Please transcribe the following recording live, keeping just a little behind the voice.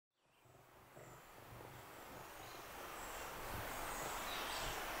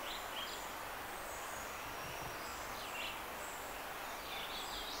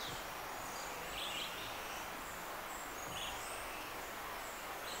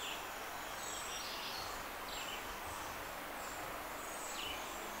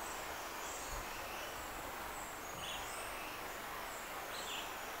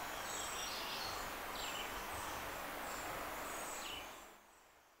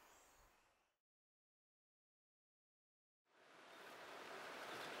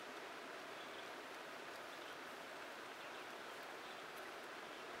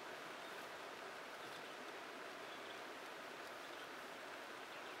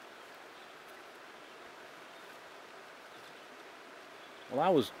Well, I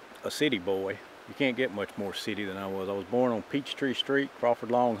was a city boy. You can't get much more city than I was. I was born on Peachtree Street,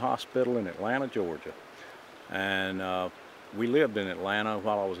 Crawford Long Hospital in Atlanta, Georgia. And we lived in Atlanta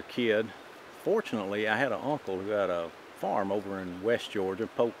while I was a kid. Fortunately, I had an uncle who had a farm over in West Georgia,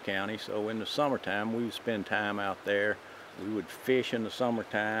 Polk County, so in the summertime we would spend time out there. We would fish in the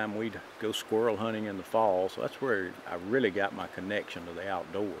summertime, we'd go squirrel hunting in the fall, so that's where I really got my connection to the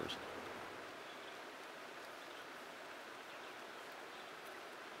outdoors.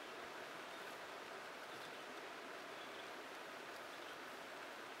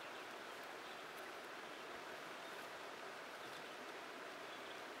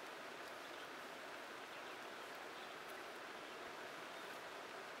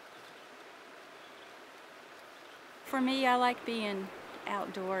 For me, I like being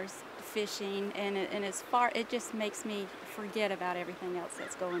outdoors, fishing, and it just makes me forget about everything else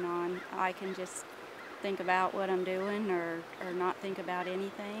that's going on. I can just think about what I'm doing or not think about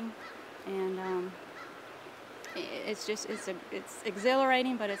anything. And it's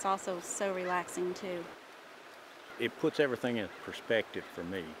exhilarating, but it's also so relaxing too. It puts everything in perspective for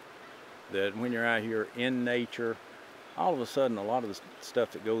me, that when you're out here in nature, all of a sudden a lot of the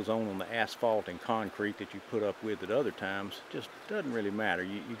stuff that goes on the asphalt and concrete that you put up with at other times just doesn't really matter.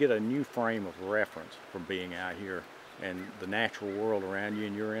 You get a new frame of reference from being out here and the natural world around you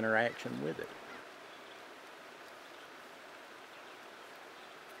and your interaction with it.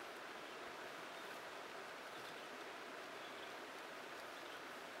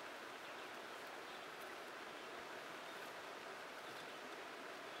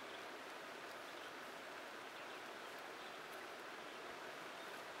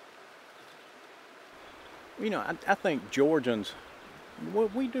 You know, I think Georgians, well,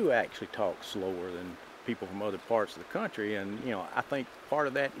 we do actually talk slower than people from other parts of the country, and you know, I think part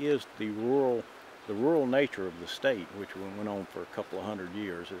of that is the rural nature of the state, which went on for a couple of hundred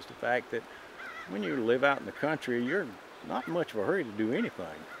years, is the fact that when you live out in the country, you're not in much of a hurry to do anything,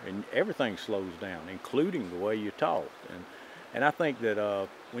 and everything slows down, including the way you talk. And I think that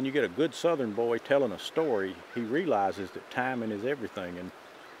when you get a good Southern boy telling a story, he realizes that timing is everything, and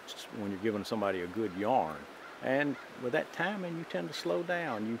when you're giving somebody a good yarn. And with that timing, you tend to slow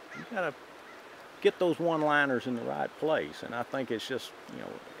down. You gotta get those one-liners in the right place. And I think it's just, you know,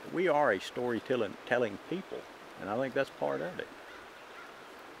 we are a storytelling people, and I think that's part of it.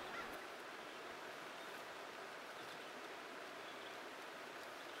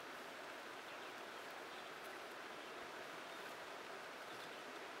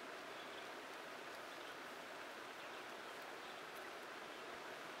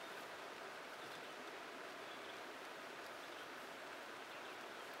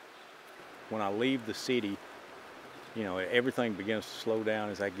 When I leave the city, you know, everything begins to slow down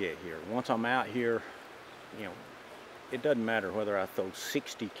as I get here. Once I'm out here, you know, it doesn't matter whether I throw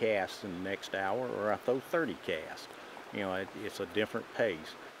 60 casts in the next hour or I throw 30 casts. You know, it's a different pace.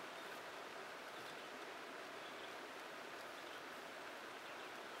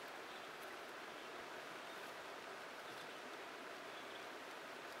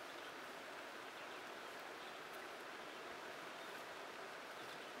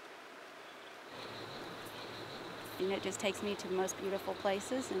 And it just takes me to the most beautiful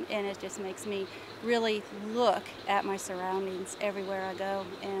places, and it just makes me really look at my surroundings everywhere I go,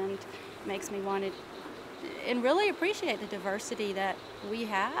 and makes me want to and really appreciate the diversity that we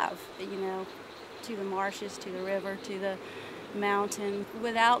have, you know, to the marshes, to the river, to the mountain.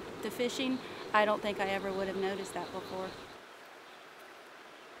 Without the fishing, I don't think I ever would have noticed that before.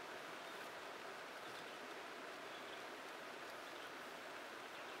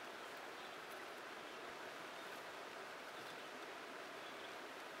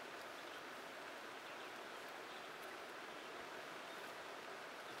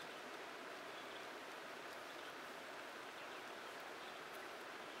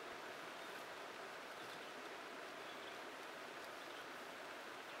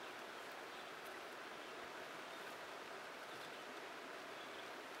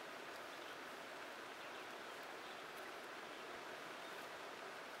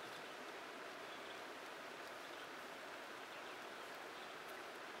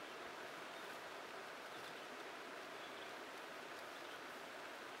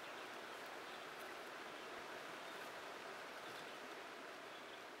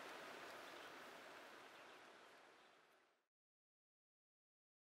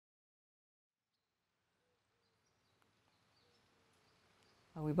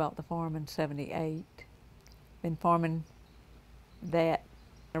 We bought the farm in '78. Been farming that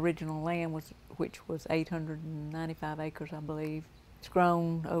original land which was 895 acres, I believe. It's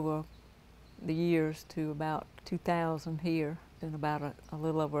grown over the years to about 2,000 here. and about a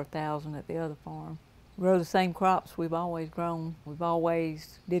little over 1,000 at the other farm. We grow the same crops we've always grown. We've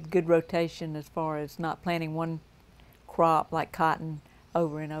always did good rotation as far as not planting one crop like cotton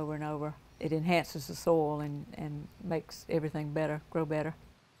over and over and over. It enhances the soil and makes everything better, grow better.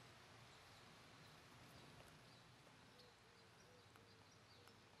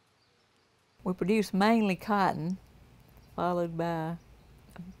 We produce mainly cotton, followed by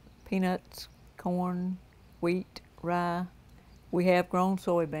peanuts, corn, wheat, rye. We have grown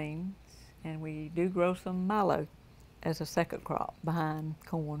soybeans, and we do grow some milo as a second crop behind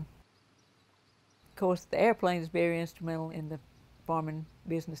corn. Of course, the airplane is very instrumental in the farming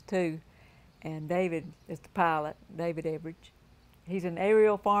business too, and David is the pilot, David Everidge. He's an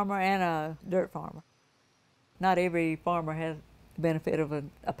aerial farmer and a dirt farmer. Not every farmer has the benefit of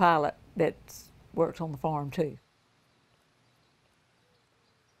a pilot that works on the farm too.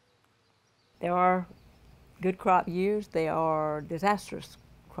 There are good crop years, there are disastrous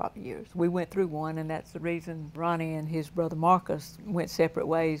crop years. We went through one, and that's the reason Ronnie and his brother Marcus went separate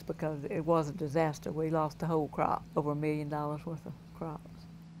ways, because it was a disaster. We lost the whole crop, over $1 million worth of crops.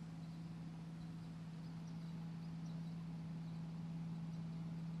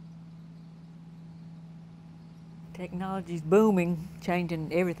 Technology's booming,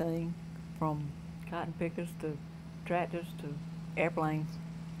 changing everything from cotton pickers to tractors to airplanes.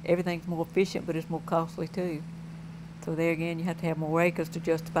 Everything's more efficient, but it's more costly too. So there again, you have to have more acres to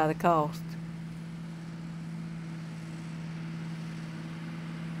justify the cost.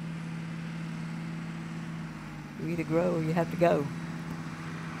 You either grow or you have to go.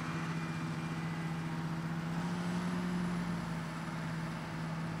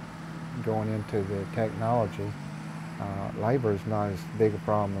 Going into the technology, labor is not as big a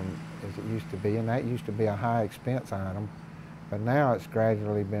problem as it used to be, and that used to be a high expense item. But now it's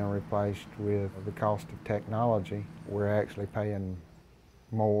gradually been replaced with the cost of technology. We're actually paying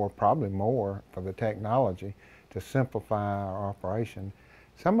more, probably more, for the technology to simplify our operation.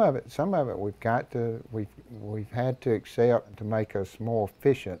 Some of it we've had to accept to make us more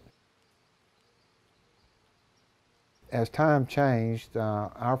efficient. As time changed,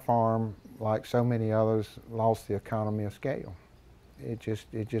 our farm, like so many others, lost the economy of scale. It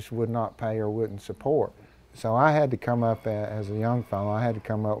just would not pay or wouldn't support. So I had to come up, as a young fellow, I had to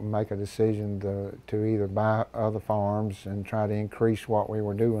come up and make a decision to either buy other farms and try to increase what we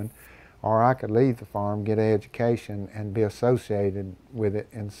were doing, or I could leave the farm, get an education, and be associated with it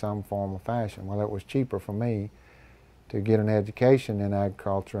in some form or fashion. Well, it was cheaper for me to get an education in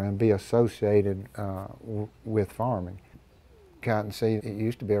agriculture and be associated with farming. Cottonseed, it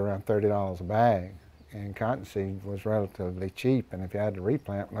used to be around $30 a bag, and cottonseed was relatively cheap, and if you had to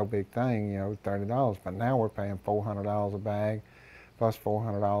replant, no big thing, you know, $30. But now we're paying $400 a bag, plus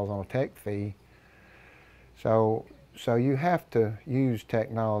 $400 on a tech fee. So you have to use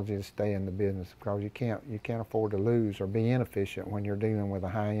technology to stay in the business, because you can't afford to lose or be inefficient when you're dealing with a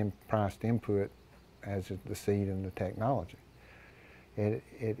high-priced input as is the seed and the technology.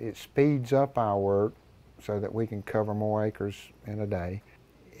 It speeds up our work so that we can cover more acres in a day.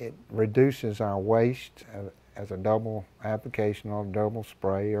 It reduces our waste as a double application or a double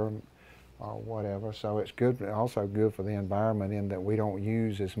spray or whatever. So it's good, also good for the environment in that we don't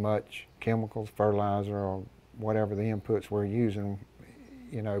use as much chemicals, fertilizer, or whatever the inputs we're using,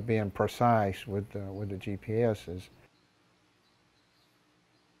 you know, being precise with the GPSs.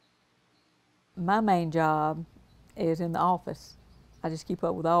 My main job is in the office. I just keep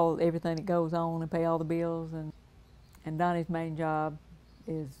up with everything that goes on and pay all the bills. And Donnie's main job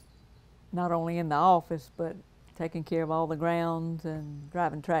is not only in the office, but taking care of all the grounds and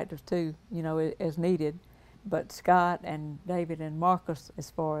driving tractors too, you know, as needed. But Scott and David and Marcus, as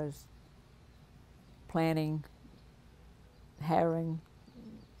far as planting, harrowing,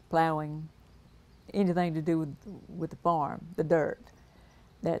 plowing, anything to do with the farm, the dirt,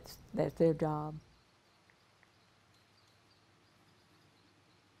 that's their job.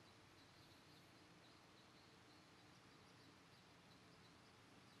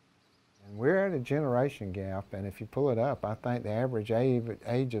 We're at a generation gap, and if you pull it up, I think the average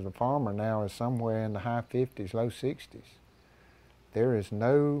age of the farmer now is somewhere in the high 50s, low 60s. There is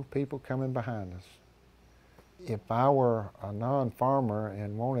no people coming behind us. If I were a non-farmer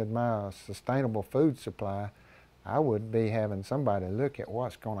and wanted my sustainable food supply, I would be having somebody look at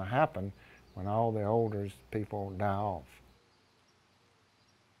what's going to happen when all the older people die off.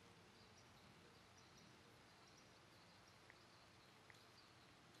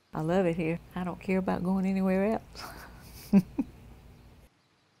 I love it here. I don't care about going anywhere else.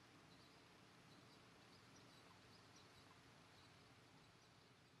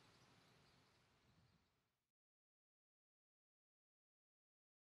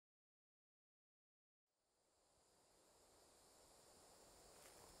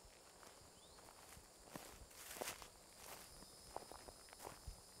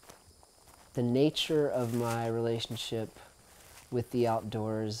 The nature of my relationship with the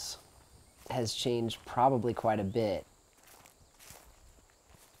outdoors has changed probably quite a bit.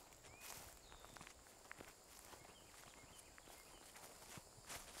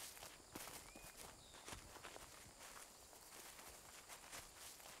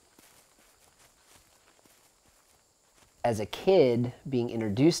 As a kid, being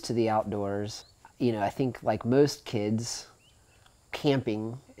introduced to the outdoors, you know, I think like most kids,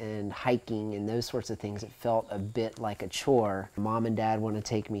 camping and hiking and those sorts of things, it felt a bit like a chore. Mom and Dad want to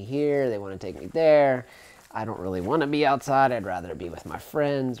take me here, they want to take me there. I don't really want to be outside. I'd rather be with my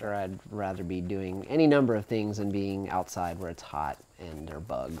friends, or I'd rather be doing any number of things than being outside where it's hot and there are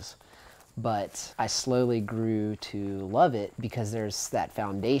bugs. But I slowly grew to love it because there's that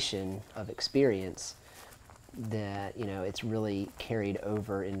foundation of experience that, you know, it's really carried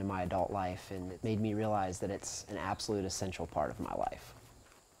over into my adult life, and it made me realize that it's an absolute essential part of my life.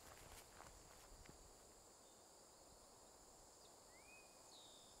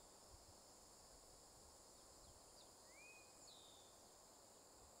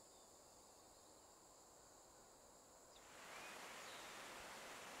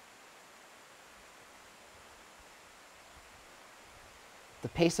 The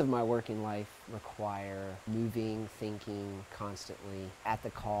pace of my working life require moving, thinking constantly at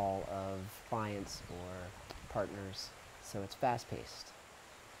the call of clients or partners, so it's fast-paced.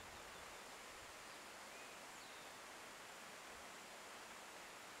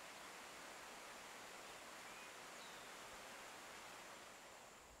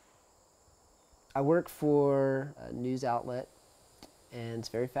 I work for a news outlet, and it's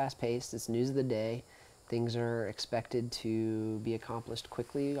very fast-paced. It's news of the day. Things are expected to be accomplished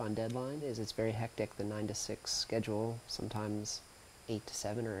quickly on deadline. It's very hectic. The 9 to 6 schedule, sometimes 8 to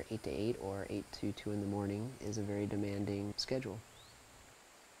 7 or 8 to 8 or 8 to 2 in the morning, is a very demanding schedule.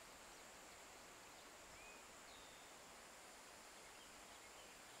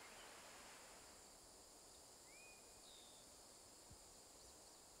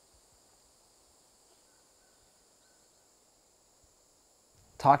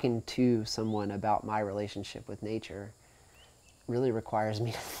 Talking to someone about my relationship with nature really requires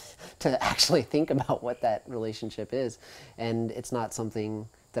me to actually think about what that relationship is. And it's not something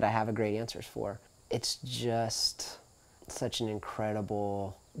that I have a great answers for. It's just such an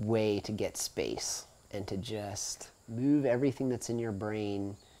incredible way to get space and to just move everything that's in your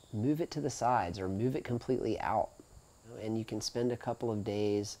brain, move it to the sides or move it completely out. And you can spend a couple of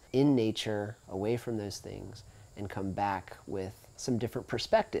days in nature, away from those things, and come back with some different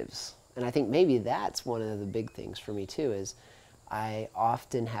perspectives. And I think maybe that's one of the big things for me too, is I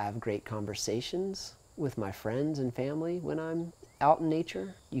often have great conversations with my friends and family when I'm out in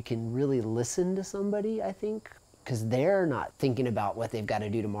nature. You can really listen to somebody, I think, because they're not thinking about what they've got to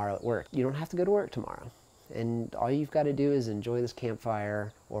do tomorrow at work. You don't have to go to work tomorrow. And all you've got to do is enjoy this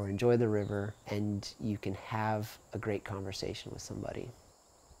campfire or enjoy the river, and you can have a great conversation with somebody.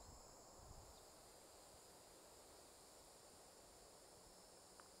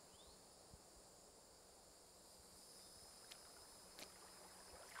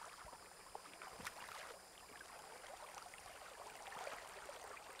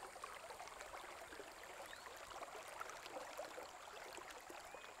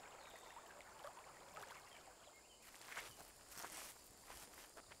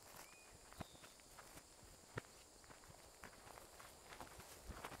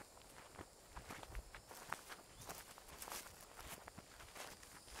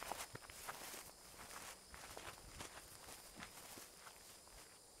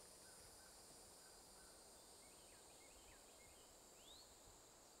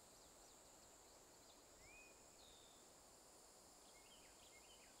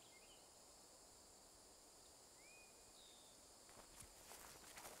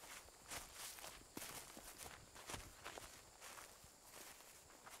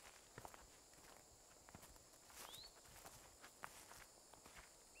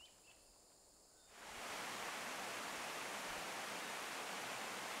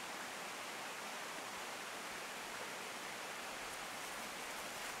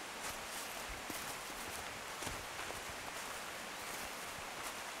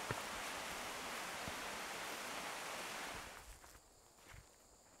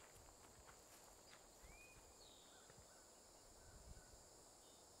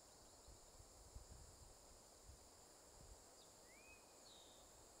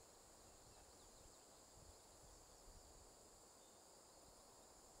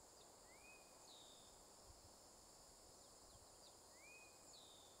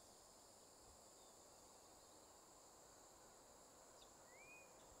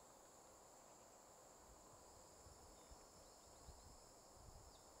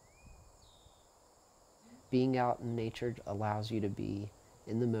 being out in nature allows you to be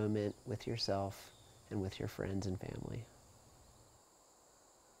in the moment with yourself and with your friends and family.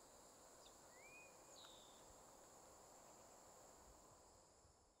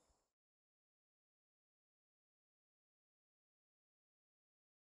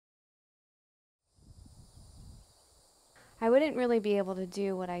 I wouldn't really be able to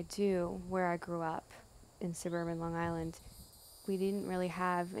do what I do where I grew up in suburban Long Island. We didn't really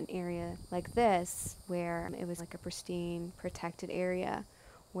have an area like this where it was like a pristine, protected area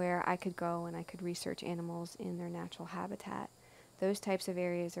where I could go and I could research animals in their natural habitat. Those types of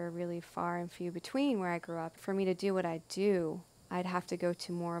areas are really far and few between where I grew up. For me to do what I do, I'd have to go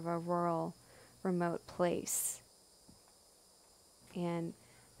to more of a rural, remote place. And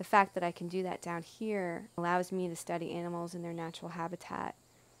the fact that I can do that down here allows me to study animals in their natural habitat,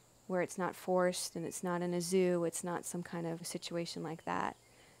 where it's not forced and it's not in a zoo, it's not some kind of situation like that.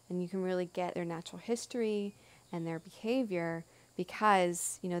 And you can really get their natural history and their behavior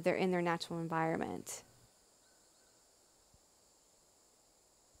because, you know, they're in their natural environment.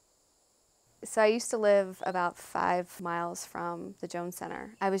 So I used to live about 5 miles from the Jones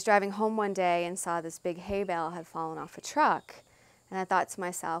Center. I was driving home one day and saw this big hay bale had fallen off a truck. And I thought to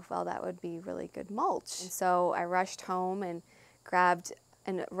myself, well, that would be really good mulch. And so I rushed home and grabbed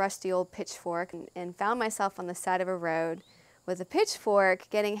a rusty old pitchfork and found myself on the side of a road with a pitchfork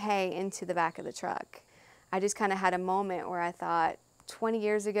getting hay into the back of the truck. I just kind of had a moment where I thought, 20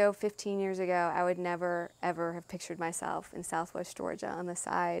 years ago, 15 years ago, I would never, ever have pictured myself in Southwest Georgia on the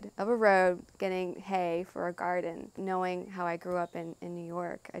side of a road getting hay for a garden. Knowing how I grew up in New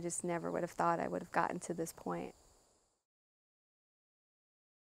York, I just never would have thought I would have gotten to this point.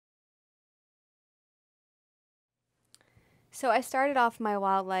 So I started off my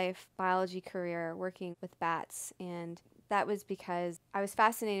wildlife biology career working with bats, and that was because I was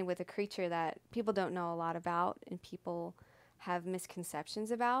fascinated with a creature that people don't know a lot about and people have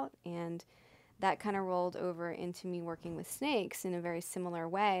misconceptions about, and that kind of rolled over into me working with snakes in a very similar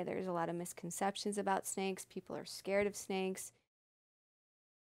way. There's a lot of misconceptions about snakes. People are scared of snakes.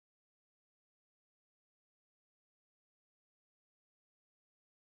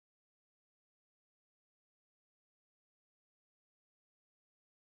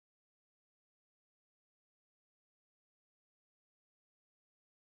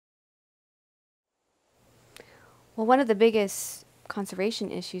 Well, one of the biggest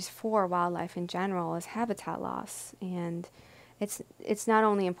conservation issues for wildlife in general is habitat loss, and it's not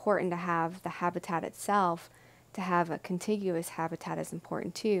only important to have the habitat itself, to have a contiguous habitat is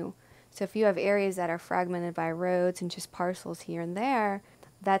important too. So if you have areas that are fragmented by roads and just parcels here and there,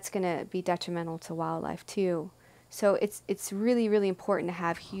 that's going to be detrimental to wildlife too. So it's really, really important to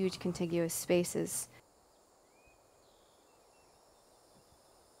have huge contiguous spaces.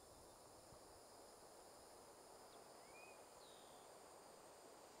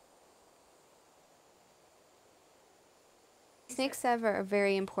 Snakes have a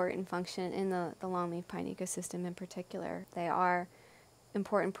very important function in the longleaf pine ecosystem in particular. They are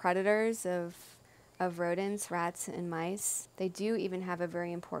important predators of rodents, rats, and mice. They do even have a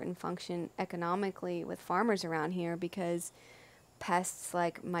very important function economically with farmers around here because pests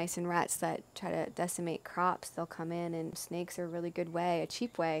like mice and rats that try to decimate crops, they'll come in, and snakes are a really good way, a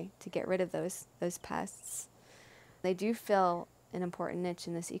cheap way to get rid of those pests. They do fill an important niche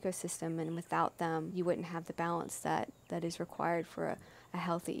in this ecosystem, and without them, you wouldn't have the balance that is required for a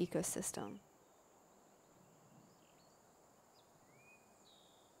healthy ecosystem.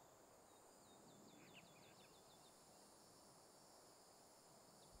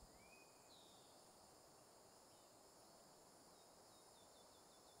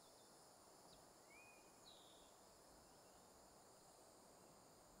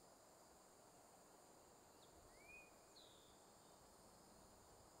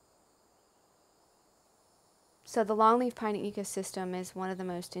 So the longleaf pine ecosystem is one of the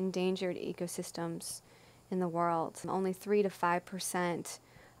most endangered ecosystems in the world. Only 3 to 5%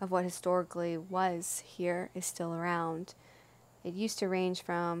 of what historically was here is still around. It used to range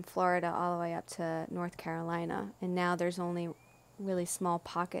from Florida all the way up to North Carolina, and now there's only really small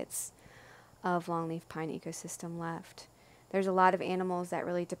pockets of longleaf pine ecosystem left. There's a lot of animals that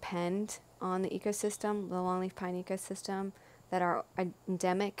really depend on the ecosystem, the longleaf pine ecosystem, that are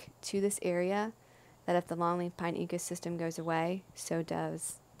endemic to this area, that if the longleaf pine ecosystem goes away, so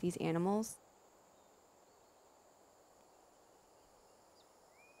does these animals.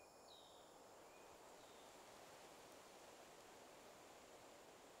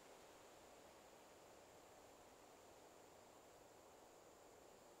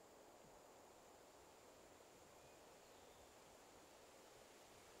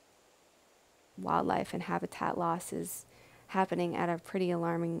 wildlife and habitat loss is happening at a pretty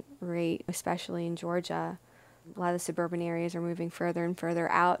alarming rate, especially in Georgia. A lot of the suburban areas are moving further and further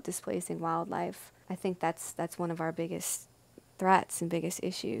out, displacing wildlife. I think that's one of our biggest threats and biggest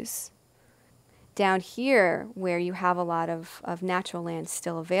issues. Down here, where you have a lot of natural land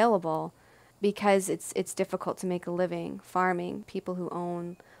still available, because it's difficult to make a living farming, people who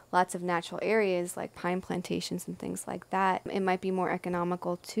own lots of natural areas like pine plantations and things like that, it might be more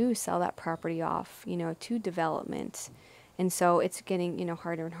economical to sell that property off, to development. And so it's getting,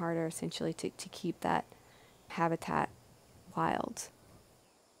 harder and harder essentially to keep that habitat wild.